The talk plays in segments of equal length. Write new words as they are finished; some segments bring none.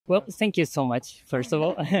Well, thank you so much, first of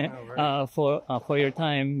all, for your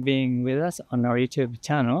time being with us on our YouTube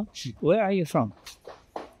channel. Where are you from?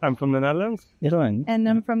 I'm from the Netherlands. Netherlands. And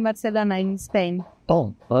I'm from Barcelona in Spain.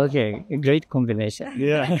 Oh, okay. Great combination.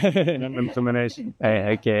 Yeah, combination.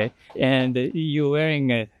 Okay. And you're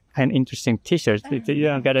wearing a kind of interesting T-shirt.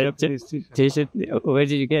 Yeah, got a Japanese t-shirt. T-shirt. Where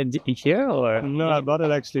did you get it? Here or? No, I bought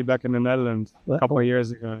it actually back in the Netherlands a couple of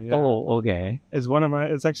years ago. Yeah. Oh, okay.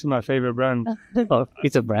 It's actually my favorite brand. Oh,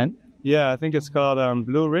 it's a brand? Yeah, I think it's called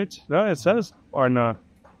Blue Ridge. No, it says or no?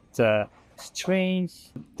 It's a strange,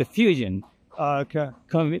 the fusion. Okay.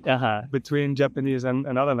 Between Japanese and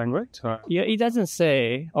another language? Or? Yeah, it doesn't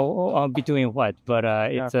say between what, but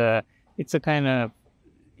it's a kind of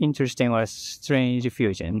interesting or strange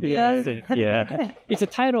fusion. Yeah. Yeah. It's a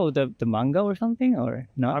title of the manga or something, or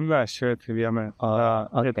no? I'm not sure, to be honest.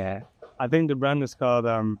 Okay. I think the brand is called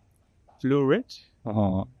Blue Ridge.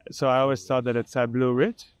 Uh-huh. So I always thought that it said Blue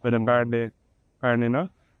Ridge, but apparently not.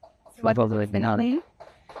 What was it?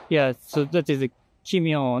 Yeah, so that is a 奇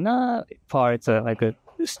妙な parts, like a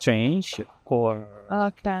strange or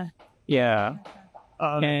Okay. yeah.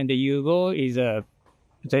 And the Yugo is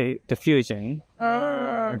the fusion.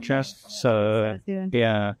 So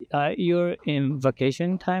yeah, you're in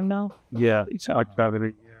vacation time now. Yeah, it's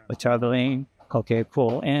traveling. Traveling. Okay,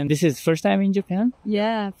 cool. And this is first time in Japan.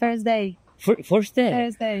 Yeah, first day. First day.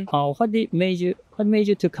 Thursday. What made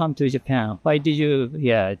you to come to Japan? Why did you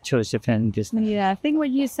chose Japan this time? Yeah, I think what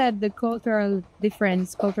you said, the cultural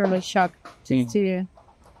difference, cultural shock to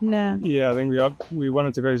no. Yeah, I think we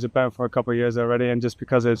wanted to go to Japan for a couple of years already, and just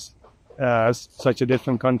because it's such a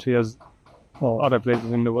different country as other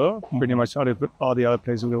places in the world, pretty much all the other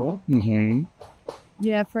places in the world. Mm-hmm.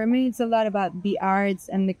 Yeah, for me, it's a lot about the arts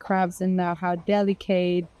and the crafts and how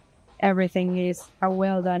delicate everything is, how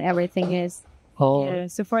well done everything is. Oh. Yeah,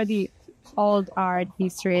 so for the old art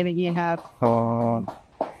history that you have. Oh.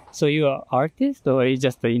 So you're an artist or you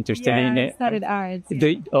just interested in it? I studied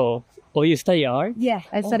art. You study art? Yeah,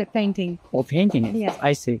 I studied painting. Oh, painting. Yeah.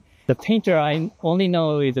 I see. The painter I only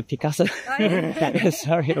know is Picasso.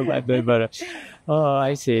 Sorry about that, but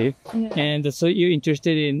I see. Yeah. And so you're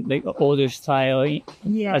interested in like older style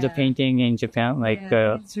as a painting in Japan,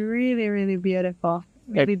 it's really, really beautiful,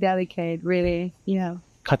 really delicate, really,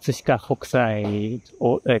 Katsushika Hokusai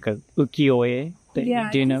or like a ukiyo-e.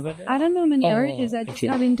 Yeah, do you know about that? I don't know many artists. I just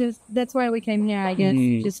got into. That's why we came here, I guess,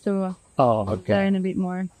 just to learn a bit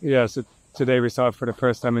more. Yeah, so today we saw it for the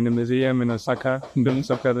first time in the museum in Osaka, the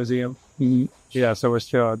Osaka Museum. Yeah, so we're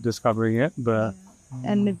still discovering it, but...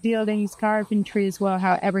 And the buildings, carpentry as well,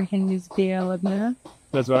 how everything is built.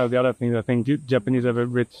 That's one of the other things. I think Japanese have a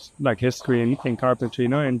rich history in carpentry,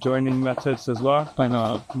 and joining methods as well,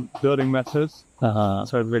 and building methods. So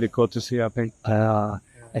it's really cool to see, I think.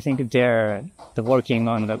 I think they're working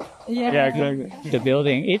on exactly. the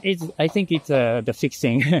building. I think it's the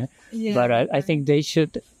fixing, but I think they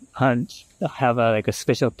should have a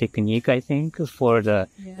special technique. I think for the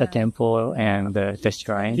temple and the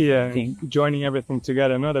shrine. Yeah, I think. Joining everything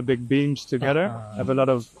together, the big beams together. Have a lot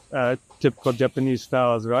of typical Japanese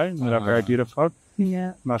styles, right? That are very beautiful.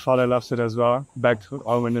 Yeah. My father loves it as well. Back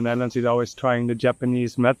home in the Netherlands, he's always trying the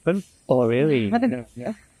Japanese method. Oh, really?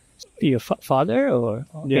 Yeah. Your father or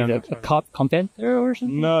is a carpenter or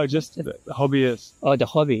something? No, just hobbyist. Oh, the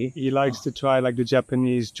hobby. He likes to try the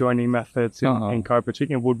Japanese joining methods in carpentry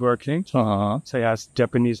and woodworking. So he has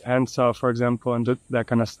Japanese handsaw, for example, and that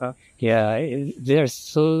kind of stuff. Yeah, they're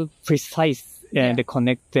so precise and they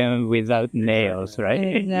connect them without nails, right?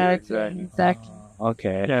 Exactly.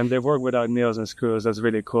 Okay. Yeah, and they work without nails and screws. That's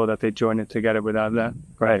really cool that they join it together without that.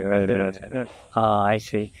 Right. I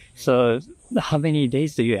see. So how many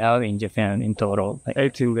days do you have in Japan in total?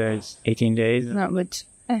 18 days. 18 days? Not much.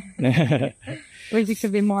 Wish it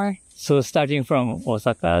could be more. So starting from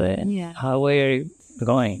Osaka then, where are you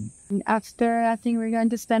going? After, I think we're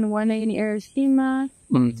going to spend 1 day in Hiroshima,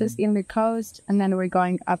 just in the coast, and then we're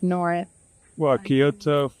going up north. Well,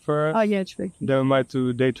 Kyoto first. Oh, yeah, true. Then we might do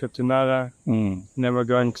a day trip to Nara. And then we're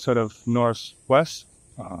going sort of northwest.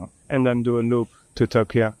 And then do a loop to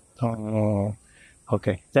Tokyo. Oh,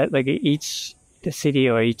 okay. That each city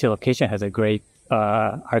or each location has a great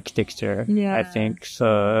architecture. Yeah. I think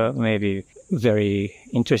so. Maybe very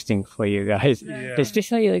interesting for you guys. Yeah.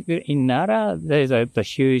 Especially in Nara, there's the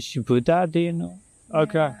huge Buddha. Do you know?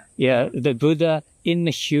 Okay. Yeah, the Buddha in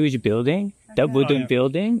the huge building. The wooden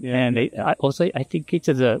building, and I think it's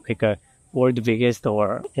a world biggest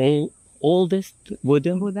or oldest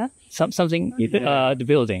wooden Buddha. Something the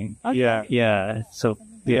building. Okay. Yeah. So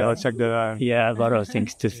I'll check that out. Yeah, a lot of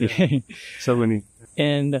things to see. So many.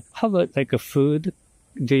 And how about a food?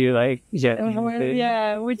 Do you like Japanese food?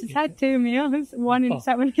 Yeah, we just had 2 meals, one in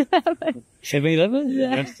 7-Eleven. 7-Eleven?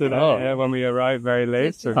 Yeah. Yesterday, when we arrived very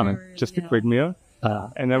late, so just a quick meal.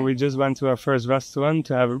 And then we just went to our first restaurant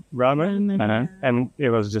to have ramen, and it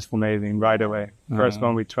was just amazing right away. First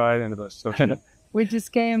one we tried, and it was so good. We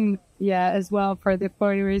just came, as well for the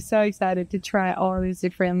party. We were so excited to try all these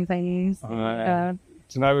different things. So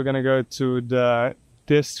now we're going to go to the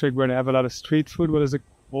district where they have a lot of street food. What is it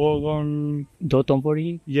called?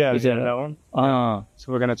 Dotonbori? Yeah, Is it that one.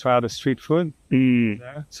 So we're going to try out the street food.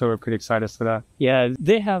 Yeah, so we're pretty excited for that. Yeah,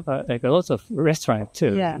 they have lots of restaurants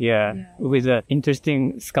too. Yeah. With an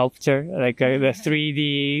interesting sculpture, the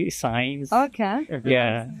 3D signs. Okay.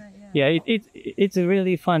 Yeah, it's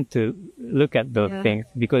really fun to look at those things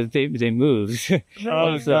because they move.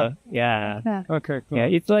 Also, Okay, cool. Yeah,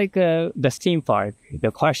 it's like the theme park,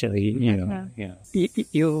 partially, Yeah.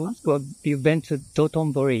 You've been to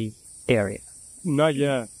Dotonbori area. Not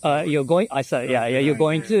yet. You're going. I saw. Yeah. You're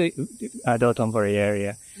going to Dotonbori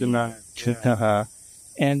area.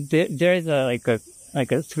 And there is a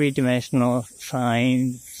 3-dimensional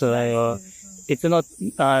sign. So it's not.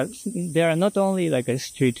 There are not only a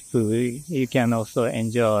street food. You can also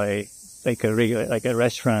enjoy a regular a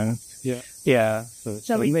restaurant. Yeah. So it's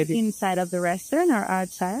maybe inside of the restaurant or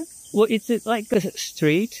outside? Well, it's like a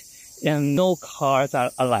street, and no cars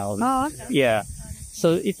are allowed. Oh, okay. Yeah.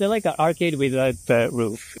 So it's like an arcade without the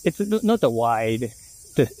roof. It's not a wide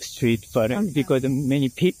street, but because many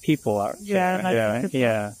people are. Yeah.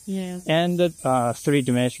 And the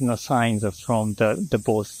 3-dimensional signs are from the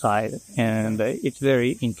both sides, and it's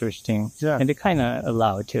very interesting. Yeah. And they kind of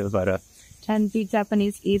allow too, but. And the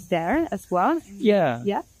Japanese eat there as well? Yeah.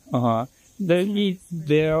 Yeah. They eat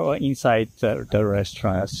there or inside the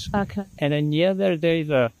restaurants. Okay. And then there is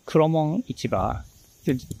a Kuromon Ichiba,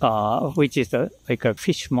 which is a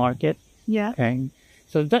fish market. Yeah. And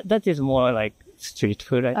so that is more like street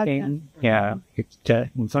food, I think. Yeah. It's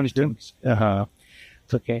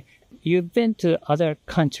okay. You've been to other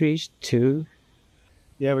countries too?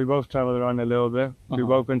 Yeah, we both traveled around a little bit. We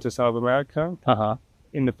both went to South America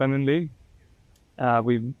independently.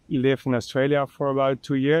 We lived in Australia for about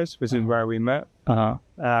 2 years, which is where we met. I've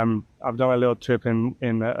done a little trip in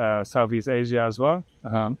Southeast Asia as well.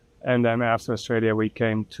 And then after Australia, we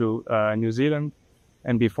came to New Zealand.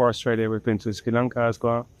 And before Australia, we've been to Sri Lanka as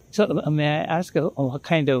well. So may I ask what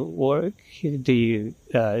kind of work do you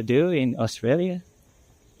do in Australia?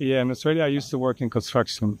 Yeah, in Australia, I used to work in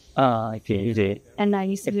construction. I see. And I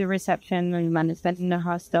used to do reception and management in the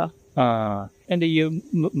hostel. And you're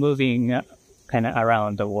moving kind of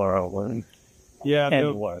around the world and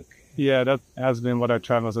work. Yeah, that has been what our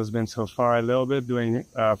travels has been so far a little bit, doing,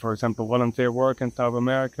 for example, volunteer work in South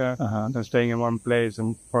America, and staying in one place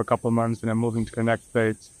and for a couple of months and then moving to the next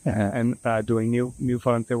place and doing new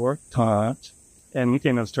volunteer work. And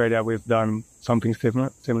in Australia, we've done something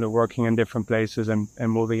similar working in different places and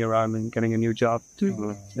moving around and getting a new job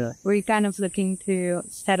too. We're kind of looking to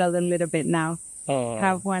settle a little bit now.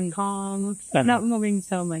 Have one home, not moving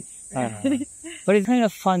so much. But it's kind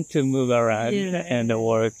of fun to move around and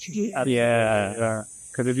work. Yeah.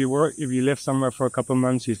 Because if you live somewhere for a couple of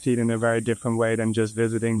months, you see it in a very different way than just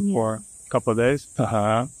visiting for a couple of days.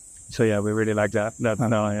 So yeah, we really like that.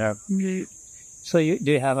 So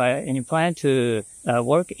do you have any plan to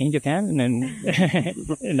work in Japan? And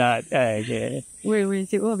not,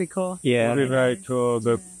 It will be cool. Yeah. It will be very cool,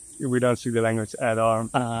 but we don't speak the language at all.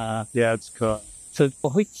 Yeah, it's cool. So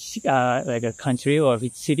which a country or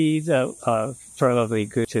which cities are probably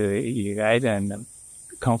good to you guys and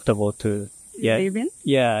comfortable to live in?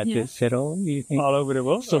 To settle, you think? All over the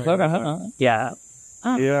world? So far, yeah.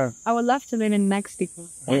 I would love to live in Mexico.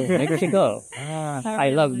 Mexico. I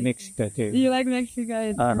love Mexico too. You like Mexico?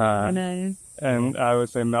 It's nice. And I would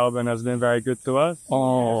say Melbourne has been very good to us.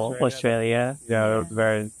 Australia. Yeah, it was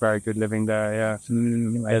very, very good living there, yeah.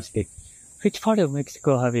 Which part of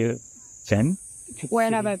Mexico have you been?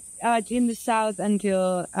 When about in the south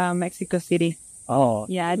until Mexico City.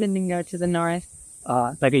 Yeah, I didn't go to the north.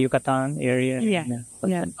 Like a Yucatan area? Yeah.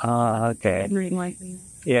 Okay.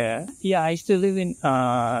 Yeah, I used to live in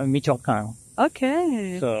Michoacan.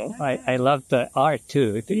 Okay. So I love the art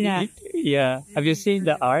too. Yeah. Have you seen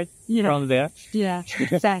the art from there? Yeah,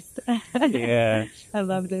 obsessed. Yeah. I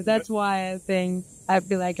loved it. That's why I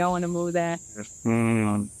feel like I want to move there.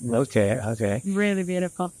 Okay. Really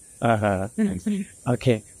beautiful.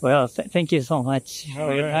 Okay. Well, thank you so much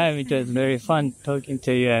for your time. It was very fun talking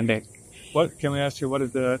to you. And what can we ask you? What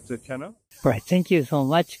is the channel? Right. Thank you so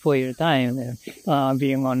much for your time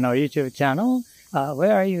being on our YouTube channel.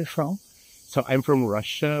 Where are you from? So I'm from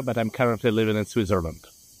Russia, but I'm currently living in Switzerland.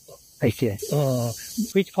 I see.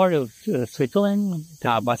 Which part of Switzerland?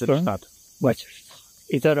 Wasserstadt.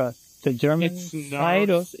 Is that the German side?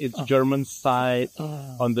 It's German side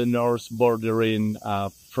on the north bordering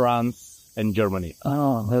France and Germany.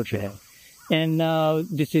 Oh, okay. And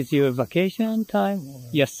this is your vacation time?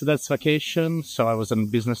 Yes, that's vacation. So I was on a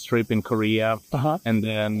business trip in Korea and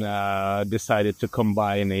then decided to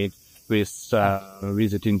combine it with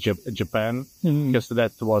visiting Japan because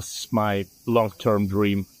that was my long-term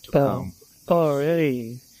dream to come. Oh,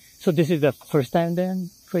 really? So this is the first time then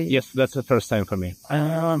for you? Yes, that's the first time for me.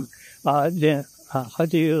 Then how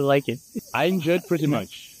do you like it? I enjoyed pretty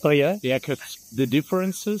much. Oh, yeah? Yeah, because the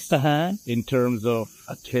differences in terms of,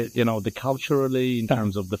 the culturally, in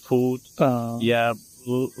terms of the food.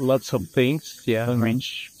 Lots of things. Yeah,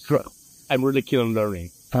 which I'm really keen on learning.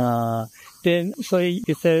 So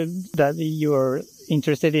you said that you were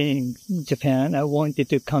interested in Japan. I wanted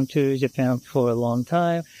to come to Japan for a long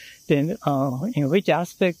time. Then, in which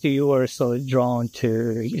aspect you were so drawn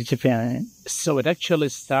to Japan? So it actually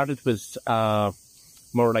started with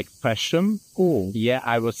more like fashion. Oh, yeah,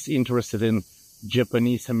 I was interested in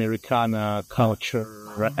Japanese Americana culture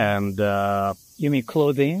and you mean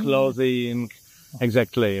clothing? Clothing,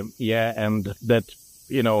 exactly. Yeah, and that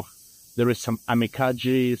there is some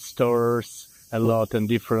amikaji stores a lot and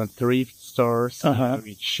different thrift stores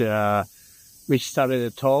which started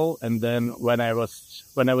it all. And then when I was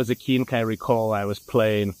a kid, I recall I was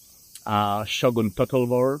playing Shogun Total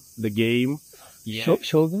War, the game. Yeah.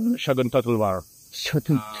 Shogun Total War.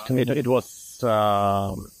 It was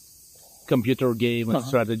computer game and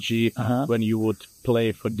strategy when you would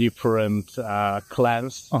play for different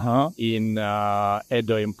clans in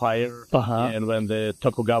Edo Empire and when the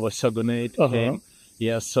Tokugawa Shogunate came.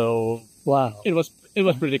 Yeah, so wow, it was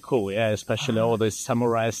pretty cool. Yeah, especially all the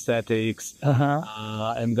samurai aesthetics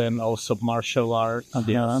and then also martial arts.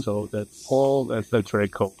 Yeah, so that's very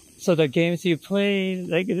cool. So the games you play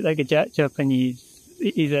like Japanese.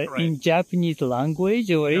 Is it in Japanese language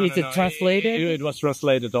or is it translated? It was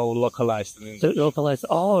translated or localized. Localized.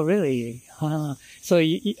 Oh, really? So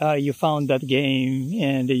you found that game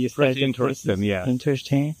and you started interesting. Yeah.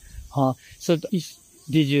 Interesting. So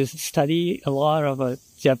did you study a lot of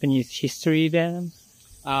Japanese history then?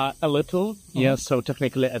 A little. Yeah. So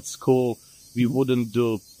technically at school we wouldn't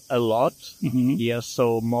do a lot. Yeah.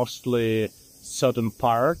 So mostly certain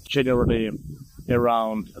part, generally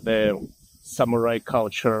around the samurai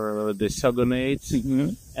culture, the shogunates,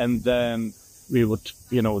 and then we would,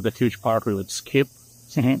 the huge part we would skip,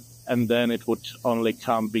 and then it would only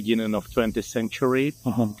come beginning of 20th century,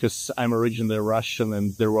 because I'm originally Russian,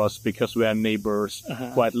 and there was, because we are neighbors,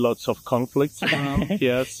 quite lots of conflicts around,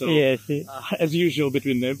 so as usual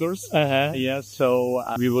between neighbors, so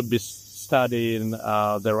we would be studying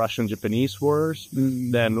the Russian-Japanese wars,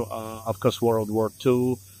 then, of course, World War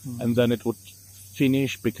II, and then it would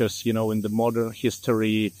finish because, in the modern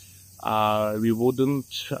history, we wouldn't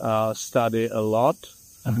study a lot.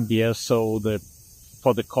 So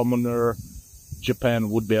for the commoner, Japan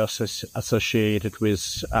would be associated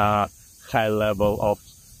with high level of,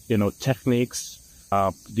 techniques,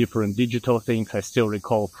 different digital things. I still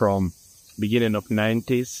recall from beginning of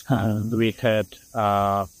 90s, we had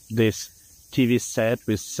this TV set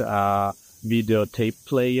with videotape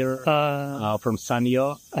player from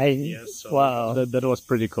Sanyo. Wow. That was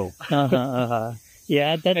pretty cool.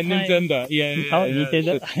 Yeah, that and time. Nintendo.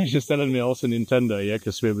 Nintendo. She's telling me also Nintendo,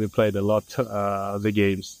 because we played a lot the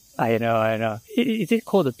games. I know. Is it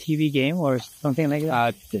called a TV game or something like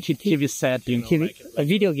that? TV set, a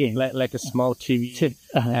video game. Like a small TV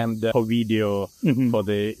and for video for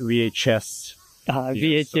the VHS.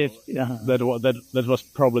 VHS. That was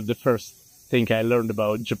probably the first thing I learned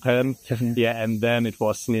about Japan. And then it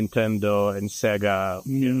was Nintendo and Sega.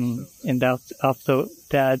 And after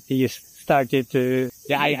that, you started to...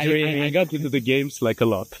 I got into the games like a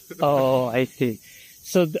lot. Oh, I see.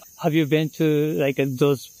 So have you been to like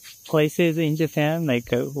those places in Japan,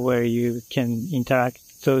 like where you can interact,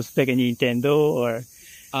 those like a Nintendo or...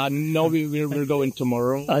 No, we're going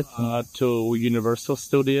tomorrow to Universal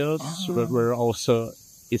Studios. We're also...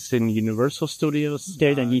 It's in Universal Studios.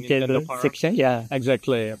 There's a Nintendo section, yeah.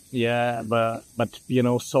 Exactly, yeah. But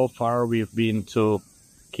so far we've been to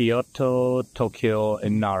Kyoto, Tokyo,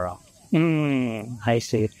 and Nara. I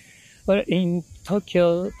see. But in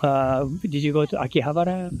Tokyo, did you go to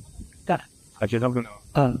Akihabara?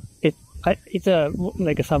 It's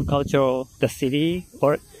like a subcultural the city,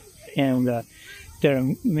 and there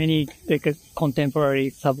are many like contemporary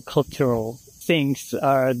subcultural things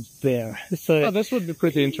are there. So this would be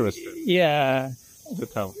pretty interesting. Yeah. to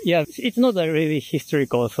tell. Yeah, it's not really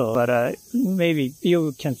historical, so, but maybe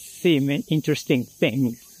you can see many interesting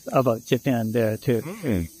things about Japan there too.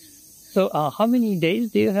 Mm. So, how many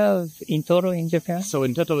days do you have in total in Japan? So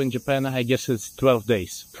in total in Japan, I guess it's 12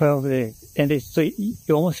 days. 12 days. And so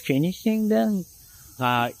you're almost finishing then?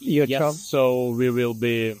 Your yes, job? so we will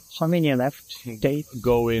be... How many left days?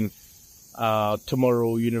 Going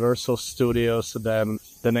tomorrow Universal Studios, then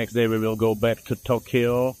the next day we will go back to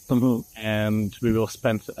Tokyo, and we will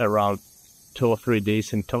spend around 2 or 3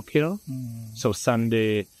 days in Tokyo. So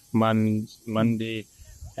Sunday, Monday,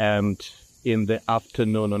 and in the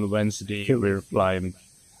afternoon on Wednesday we're flying.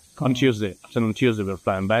 On Tuesday we're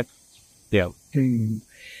flying back. Yeah.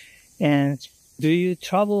 And do you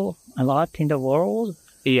travel a lot in the world?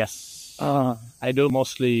 Yes. I do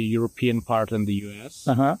mostly European part in the US.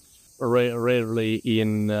 Rarely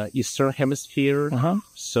in Eastern Hemisphere.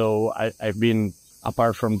 So I've been,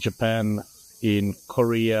 apart from Japan, in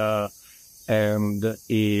Korea and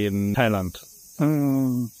in Thailand.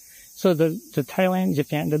 So the Thailand,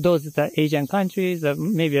 Japan, those are the Asian countries,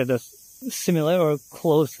 maybe are the similar or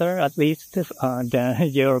closer at least than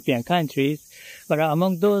European countries. But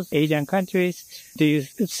among those Asian countries, do you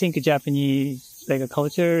think Japanese like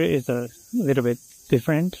culture is a little bit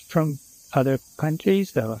different from other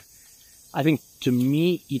countries? Or? I think to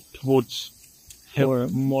me it would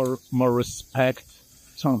have more respect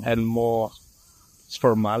and more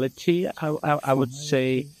formality. I would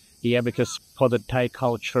say, yeah, because for the Thai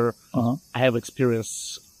culture, I have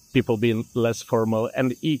experienced people being less formal,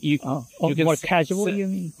 and you can more casual. You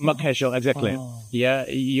mean more casual? Exactly. Yeah,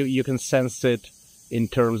 you can sense it in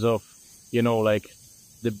terms of like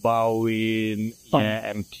the bowing,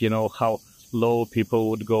 and how low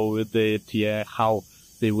people would go with it. Yeah, how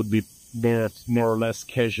they would be more or less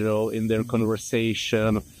casual in their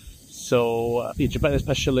conversation. So in Japan,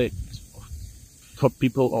 especially for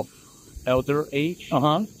people of elder age,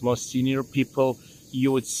 more senior people,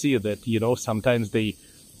 you would see that, sometimes they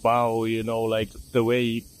bow, like the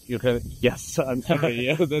way you can, yes, I'm sorry,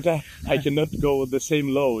 yeah, that I cannot go the same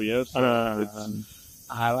low, yes.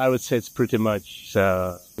 I would say it's pretty much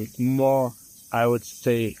more, I would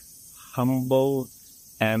say, humble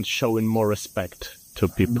and showing more respect to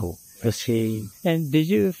people. Okay. And did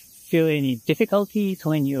you feel any difficulties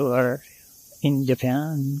when you were in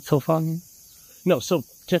Japan so far? No, so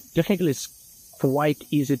technically it's quite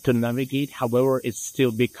easy to navigate. However, it's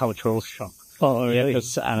still big cultural shock. Oh, really?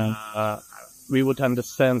 Because we would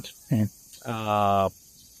understand the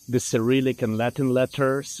Cyrillic and Latin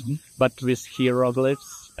letters, but with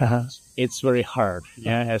hieroglyphs, it's very hard.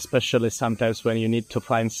 Yeah, especially sometimes when you need to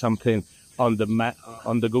find something on the map,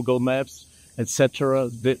 on the Google Maps, etc.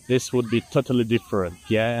 This would be totally different.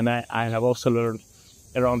 Yeah, and I have also learned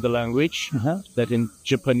around the language that in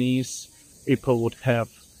Japanese people would have,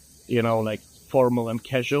 like formal and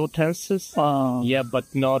casual tenses. Yeah,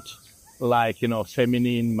 but not like,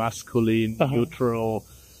 feminine, masculine, neutral.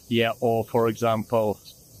 Yeah, or for example,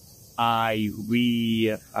 I,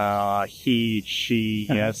 we, he, she.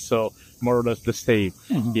 Yeah, so more or less the same.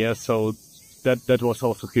 Yeah, so that was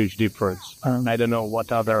also a huge difference. I don't know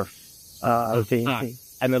what other.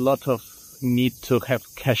 And a lot of need to have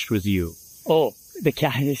cash with you. Oh, the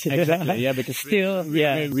cash. Exactly. Yeah, because still,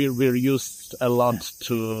 we're used a lot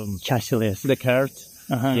to cashless. The card.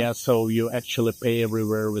 Yeah, so you actually pay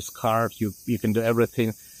everywhere with card. You can do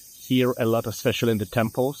everything. Here, a lot, especially in the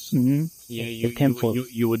temples. Yeah,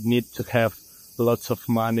 you would need to have lots of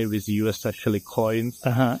money with you, especially coins.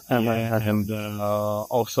 And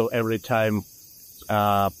also every time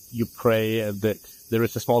you pray, there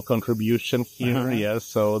is a small contribution here. Yeah,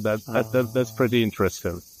 so that's pretty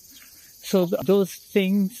interesting. So those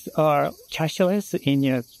things are cashless in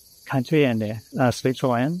your country and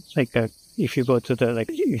Switzerland. Like if you go to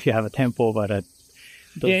if you have a temple, but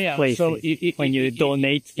those places so when you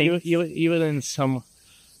donate things, even in some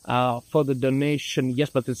for the donation, yes,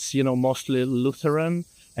 but it's mostly Lutheran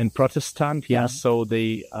and Protestant. Yeah, so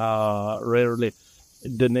they rarely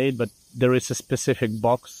donate, but there is a specific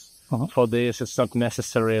box for this. It's not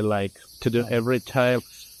necessary to do every time,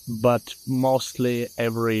 but mostly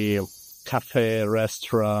every cafe,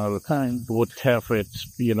 restaurant would have it,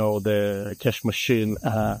 the cash machine.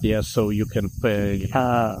 Yeah, so you can pay,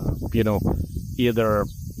 either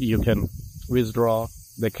you can withdraw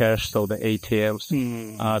the cash, so the ATMs,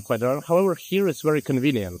 quite around. However, here it's very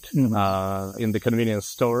convenient. In the convenience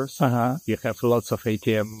stores, you have lots of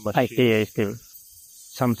ATM machines.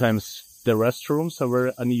 Sometimes the restrooms are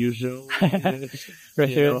very unusual.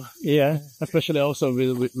 Yeah. Especially also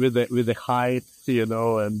with the height,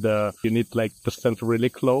 and you need to stand really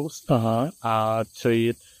close to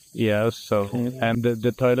it. Yeah, so, and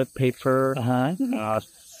the toilet paper,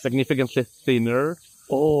 significantly thinner.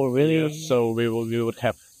 Oh, really? Yeah, so we would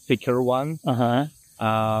have thicker one.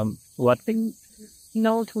 What?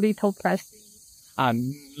 No little plastic.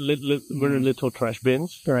 Very little trash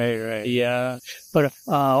bins. Right. Yeah. But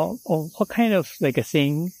what kind of like a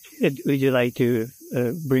thing would you like to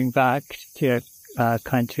bring back to your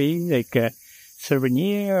country? Like a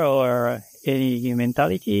souvenir or any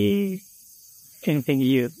mentality? Anything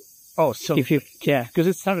you? Oh, so because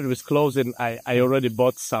it started with clothes, and I already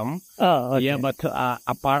bought some. Oh, okay. Yeah, but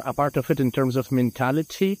a part of it in terms of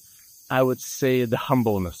mentality, I would say the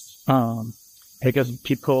humbleness. Because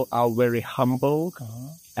people are very humble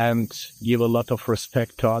and give a lot of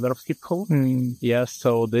respect to other people. Yeah,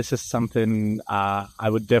 so this is something I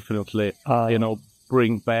would definitely,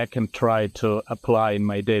 bring back and try to apply in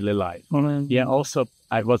my daily life. Yeah, also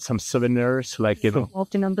I bought some souvenirs, like,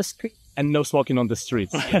 Walking on the street. And no smoking on the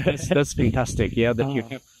streets. That's fantastic. Yeah, that you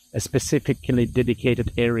have a specifically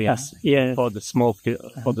dedicated area for the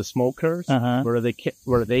smokers,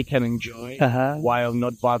 where they can enjoy while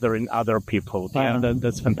not bothering other people. Yeah,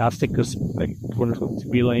 that's fantastic. Because like when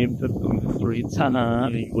we lived on the streets,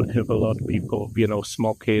 you would have a lot of people,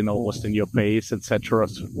 smoking almost in your face, etc.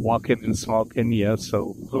 Walking and smoking. Yeah,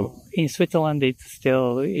 so in Switzerland, it's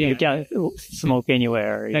still you can't smoke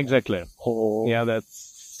anywhere. Exactly. Yeah, that's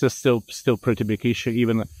still pretty big issue.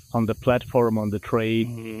 Even on the platform, on the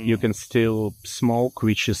train, you can still smoke,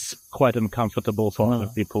 which is quite uncomfortable for other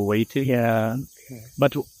people waiting. Yeah.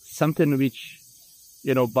 But something which,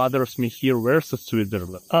 bothers me here versus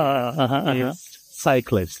Switzerland is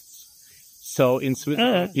cyclists. So in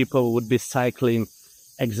Switzerland, people would be cycling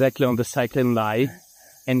exactly on the cycling line.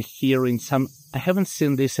 And here I haven't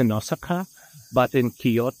seen this in Osaka, but in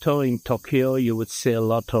Kyoto, in Tokyo, you would see a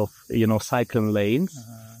lot of, cycling lanes.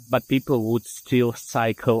 But people would still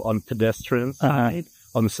cycle on pedestrian side,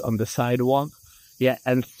 on the sidewalk. Yeah,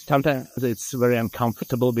 and sometimes it's very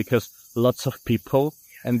uncomfortable because lots of people,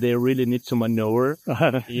 and they really need to maneuver.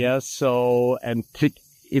 Yeah, so, and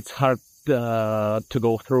it's hard to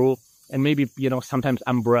go through. And maybe, sometimes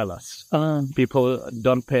umbrellas. People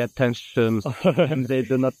don't pay attention and they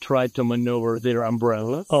do not try to maneuver their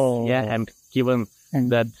umbrellas. Yeah, and given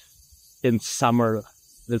that in summer,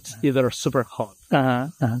 it's either super hot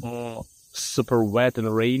or super wet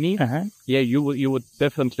and rainy. Yeah, you would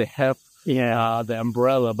definitely have the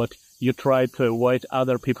umbrella, but you try to avoid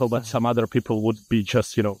other people, but some other people would be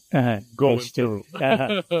just, going through.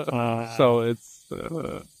 So it's...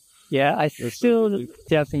 Yeah, I still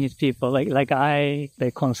Japanese people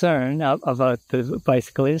they're concerned about the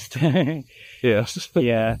bicyclist. Yes.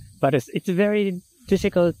 Yeah, but it's very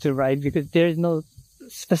difficult to ride because there's no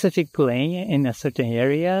specific lane in a certain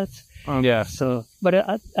areas. Yeah. So, but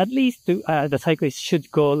at least the cyclists should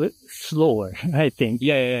go slower, I think.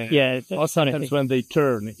 Yeah. Also, sometimes when they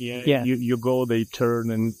turn, you go, they turn,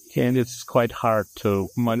 and it's quite hard to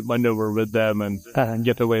maneuver with them and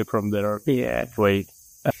get away from their way.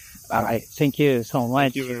 All right. Thank you so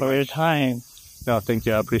much for your time. No, thank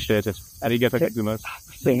you. I appreciate it. Arigatou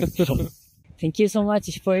gozaimasu. Thank you so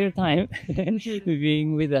much for your time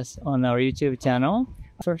being with us on our YouTube channel.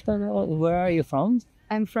 First of all, where are you from?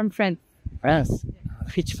 I'm from France. France.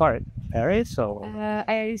 Which part? Paris or?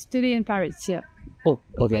 I study in Paris, yeah. Oh,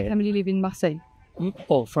 okay. My family live in Marseille.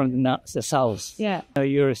 Oh, from the south. Yeah.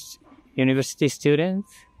 You're a university student?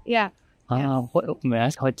 Yeah. May I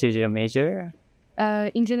ask, what is your major?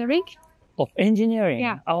 Engineering. Oh, engineering.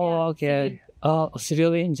 Yeah. Oh, okay. Oh,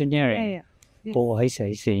 civil engineering. Yeah. Oh, I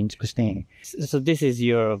see. Interesting. So this is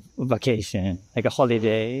your vacation, like a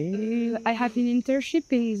holiday? I have an internship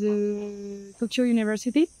in the Tokyo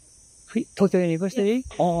University. Tokyo University?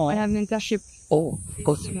 Oh. I have an internship.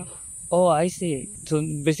 Oh, I see. So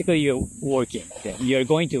basically you're working. You're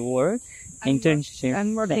going to work? Internship?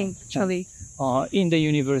 I'm working, actually. In the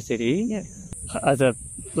university? Yes. As an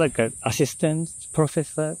assistant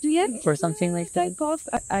professor? Yes. Or something like that?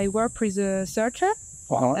 I work with a searcher.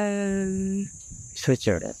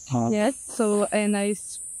 Searcher. Yes. So, and I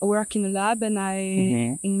work in a lab and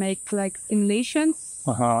I make simulations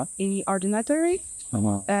in ordinatory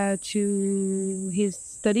to his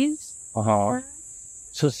studies.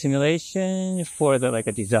 So simulation for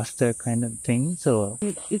a disaster kind of thing. So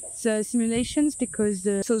it's simulations because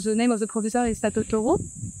the name of the professor is Sato Toro,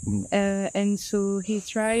 and so he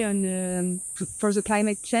try on for the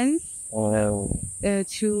climate change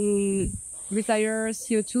to retire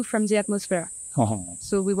CO2 from the atmosphere.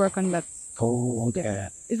 So we work on that. Oh, okay. Yeah.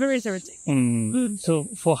 It's very interesting. So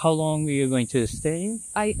for how long are you going to stay?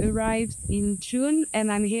 I arrived in June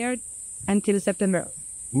and I'm here until September.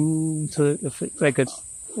 So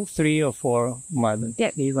 3 or 4 months.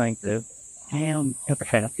 Yeah. You're going to.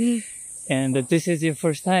 And this is your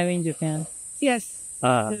first time in Japan? Yes.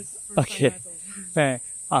 Yes, Okay.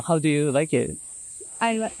 How do you like it?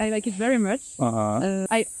 I like it very much.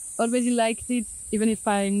 I already liked it, even if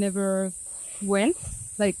I never went.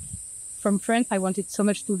 Like, from France, I wanted so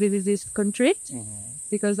much to visit this country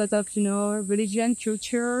because lot of, religion,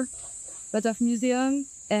 culture, lot of museum,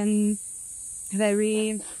 and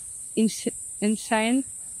very ancient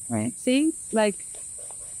things, like...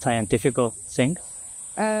 Scientific thing?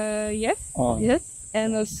 Yes. Oh. Yes.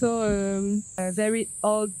 And also a very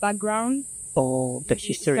old background. Oh, the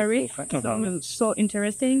history. So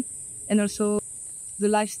interesting. And also the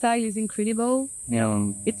lifestyle is incredible.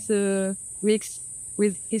 Yeah. It's mixed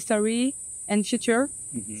with history and future.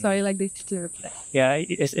 So I like this future. Yeah,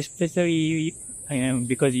 especially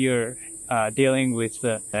because you're dealing with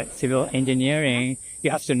civil engineering,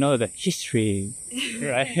 you have to know the history,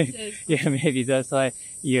 right? Yeah, maybe that's why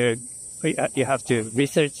you have to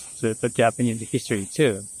research the Japanese history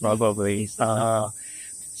too, probably. So,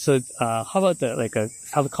 how about the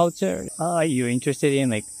subculture? Are you interested in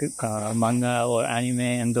manga or anime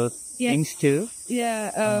and those things too?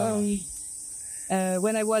 Yeah.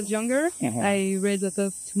 When I was younger, I read a lot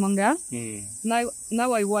of manga.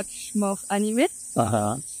 Now I watch more anime.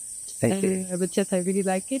 But yes, I really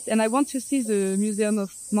like it. And I want to see the Museum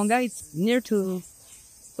of Manga. It's near to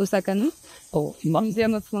Osaka, no? Oh,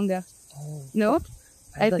 Museum of Manga. No?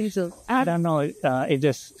 I think so. I don't know. Is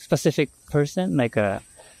a specific person,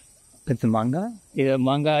 it's a manga? Is it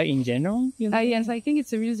manga in general? Yes, I think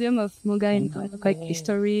it's a museum of manga and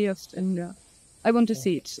history of manga. I want to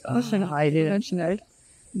see it. I did.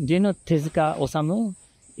 Do you know Tezuka Osamu?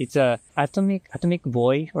 It's a atomic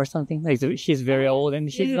boy or something. She's very old and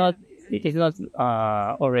he's not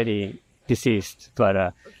already deceased,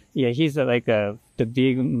 but he's the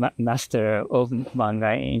big master of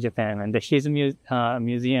manga in Japan, and his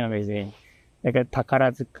museum is in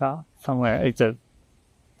Takarazuka somewhere. It's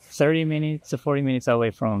 30 minutes or 40 minutes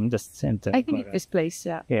away from the center. I think this place,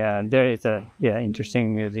 yeah. Yeah, there is a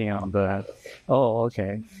interesting museum, but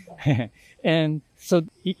okay. And so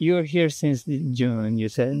you're here since June, you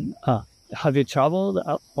said. Have you traveled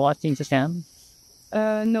a lot in Japan?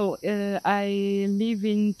 No, I live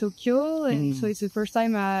in Tokyo, and so it's the first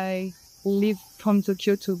time I leave from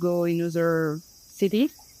Tokyo to go in other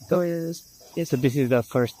city. So this is the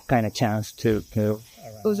first kind of chance to go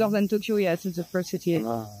around. Other than Tokyo, yes, it's the first city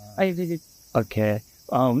I visit. Okay.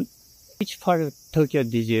 Which part of Tokyo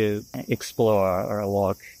did you explore or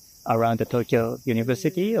walk around the Tokyo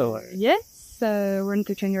University? Or yes, we're in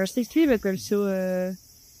Tokyo University, but also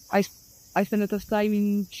I spent a lot of time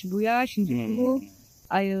in Shibuya, Shinjuku.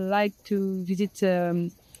 I like to visit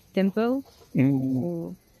temple.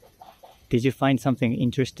 Did you find something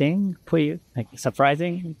interesting for you,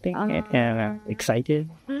 surprising thing, excited?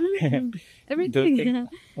 Everything.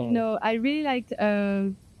 No, I really liked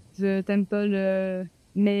the temple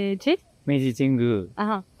Meiji. Meiji Jingu.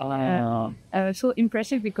 So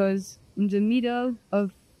impressive because in the middle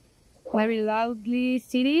of very loudly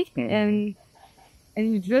city and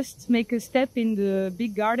you just make a step in the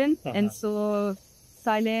big garden and so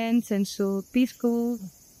silent and so peaceful,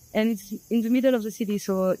 and it's in the middle of the city,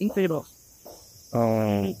 so incredible.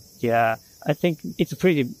 Yeah, I think it's a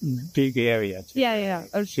pretty big area. Yeah.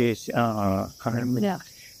 Okay, so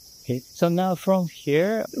now from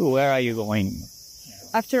here, where are you going?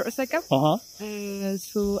 After Osaka,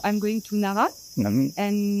 so I'm going to Nara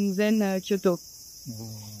and then Kyoto.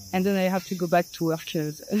 And then I have to go back to work.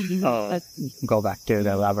 Go back to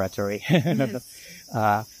the laboratory.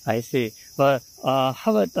 I see. But how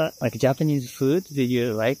about Japanese food? Did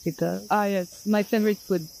you like it? Yes, my favorite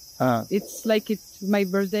food. It's my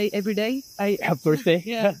birthday every day. Birthday?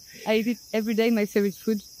 Yeah, I eat it every day. My favorite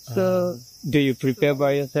food. So. Do you prepare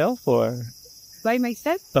by yourself or? By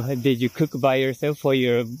myself? Did you cook by yourself for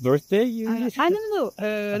your birthday? I don't know.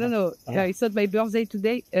 It's not my birthday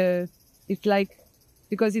today. It's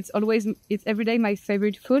because it's every day my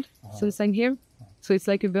favorite food. So the same here. So it's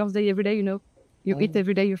like a birthday every day, You eat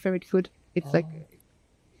every day your favorite food. It's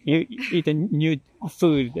you eat a new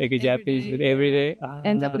food, a Japanese food every day.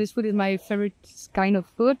 And Japanese food is my favorite kind of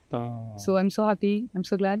food. So I'm so happy. I'm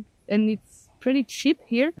so glad. And it's pretty cheap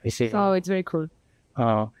here. I see. So it's very cool.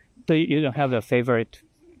 So you don't have a favorite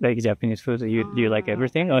Japanese food? Do you like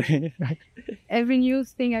everything? Every new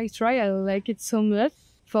thing I try, I like it so much.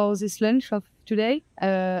 For this lunch of today,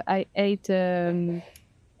 I ate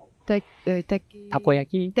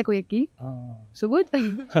takoyaki. So good.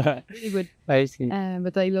 Really good. I see.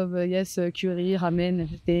 But I love, curry, ramen,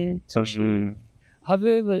 everything. So, have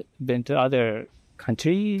you ever been to other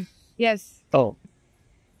country? Yes. Oh.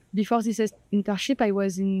 Before this internship, I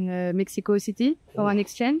was in Mexico City for an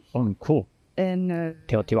exchange. Oh, cool. And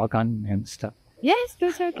Teotihuacan and stuff. Yes,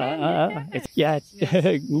 those are it's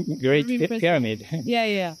great pyramid.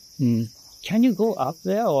 Yeah. Can you go up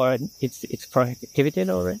there, or it's prohibited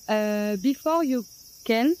already? Before you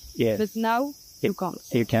can, yes. But now you can't.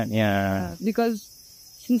 You can, yeah. Because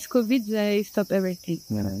since COVID, they stopped everything.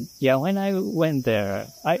 Yeah, when I went there,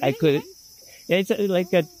 I could. It's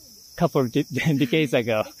like a couple of decades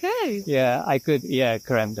ago. Okay. Yeah, I could. Yeah,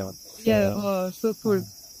 climb down. Yeah, so cool.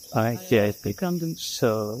 I see.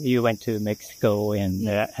 So you went to Mexico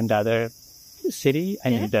and other city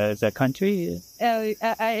and the country?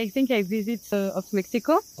 I think I visited of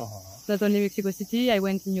Mexico. Not only Mexico City. I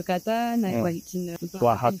went in Yucatan. I went in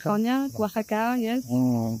California, Oaxaca. Yes.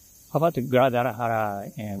 How about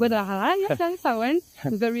Guadalajara? Guadalajara, yes, I went.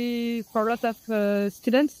 Very for a lot of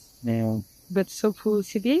students. But so cool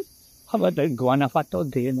city. How about Guanajuato?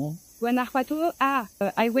 Do you know? Guanajuato.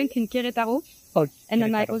 I went in Querétaro. Oh, and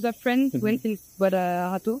then my other friend went in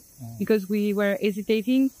Guanajuato because we were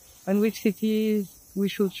hesitating on which cities we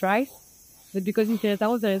should try. But because in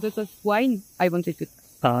Querétaro there is a lot of wine, I wanted to.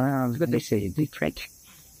 Different.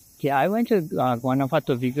 Yeah, I went to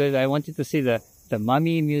Guanajuato because I wanted to see the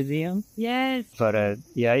mummy museum. Yes. But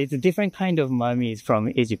yeah, it's a different kind of mummies from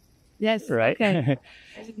Egypt. Yes. Right. Okay.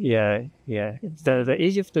 yeah. The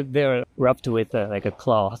Egypt, they're wrapped with like a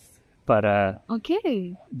cloth. But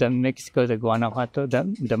okay. The Mexico, the Guanajuato,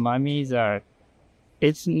 the mummies are,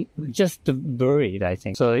 it's just buried, I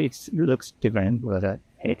think. So it looks different. But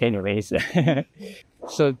anyways,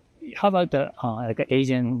 so how about the like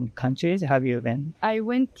Asian countries? Have you been? I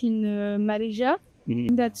went in Malaysia.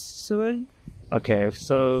 That's Seoul. Okay,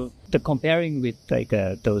 so the comparing with like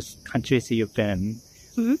those countries you've been,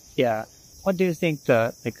 yeah. What do you think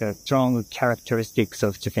the strong characteristics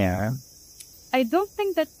of Japan? I don't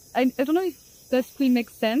think that. I don't know if that will make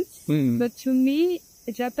sense, but to me,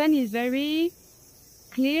 Japan is very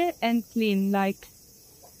clear and clean. Like,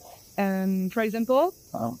 for example,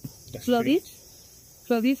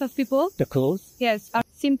 clothes of people. The clothes? Yes, are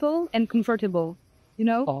simple and comfortable. You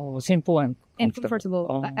know? Oh, simple and comfortable.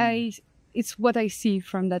 Oh. It's what I see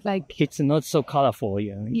from that. Like, it's not so colorful.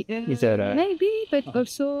 Is it, maybe, but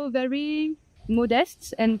also very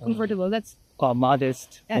modest and comfortable. That's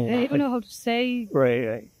modest. I don't know how to say.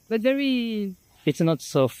 Right. But very. It's not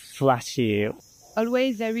so flashy.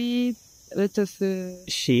 Always very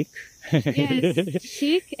chic. Yes,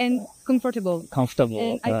 chic and comfortable.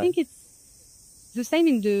 And I think it's the same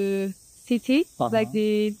in the city, like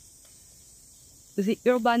the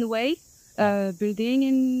urban way,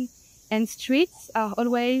 building and streets are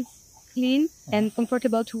always clean and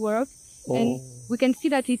comfortable to work. And we can see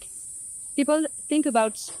that people think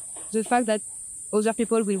about the fact that other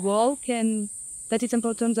people will walk and that it's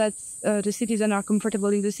important that the citizens are comfortable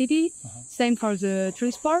in the city. Same for the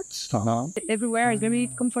transport. Everywhere is very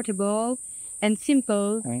comfortable and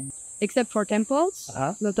simple, except for temples.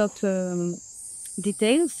 Lot of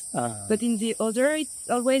details. But in the other, it's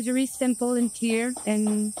always very simple and clear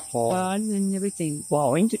and fun and everything.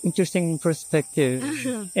 Wow, interesting perspective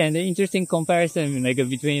and interesting comparison, like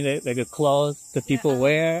between the clothes the people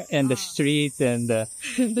wear and the streets and.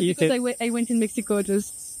 Because I went in Mexico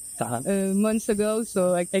just months ago,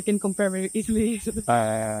 so I can compare very easily.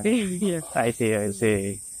 Yeah. I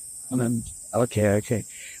see. Okay.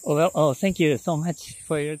 Well, thank you so much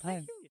for your time.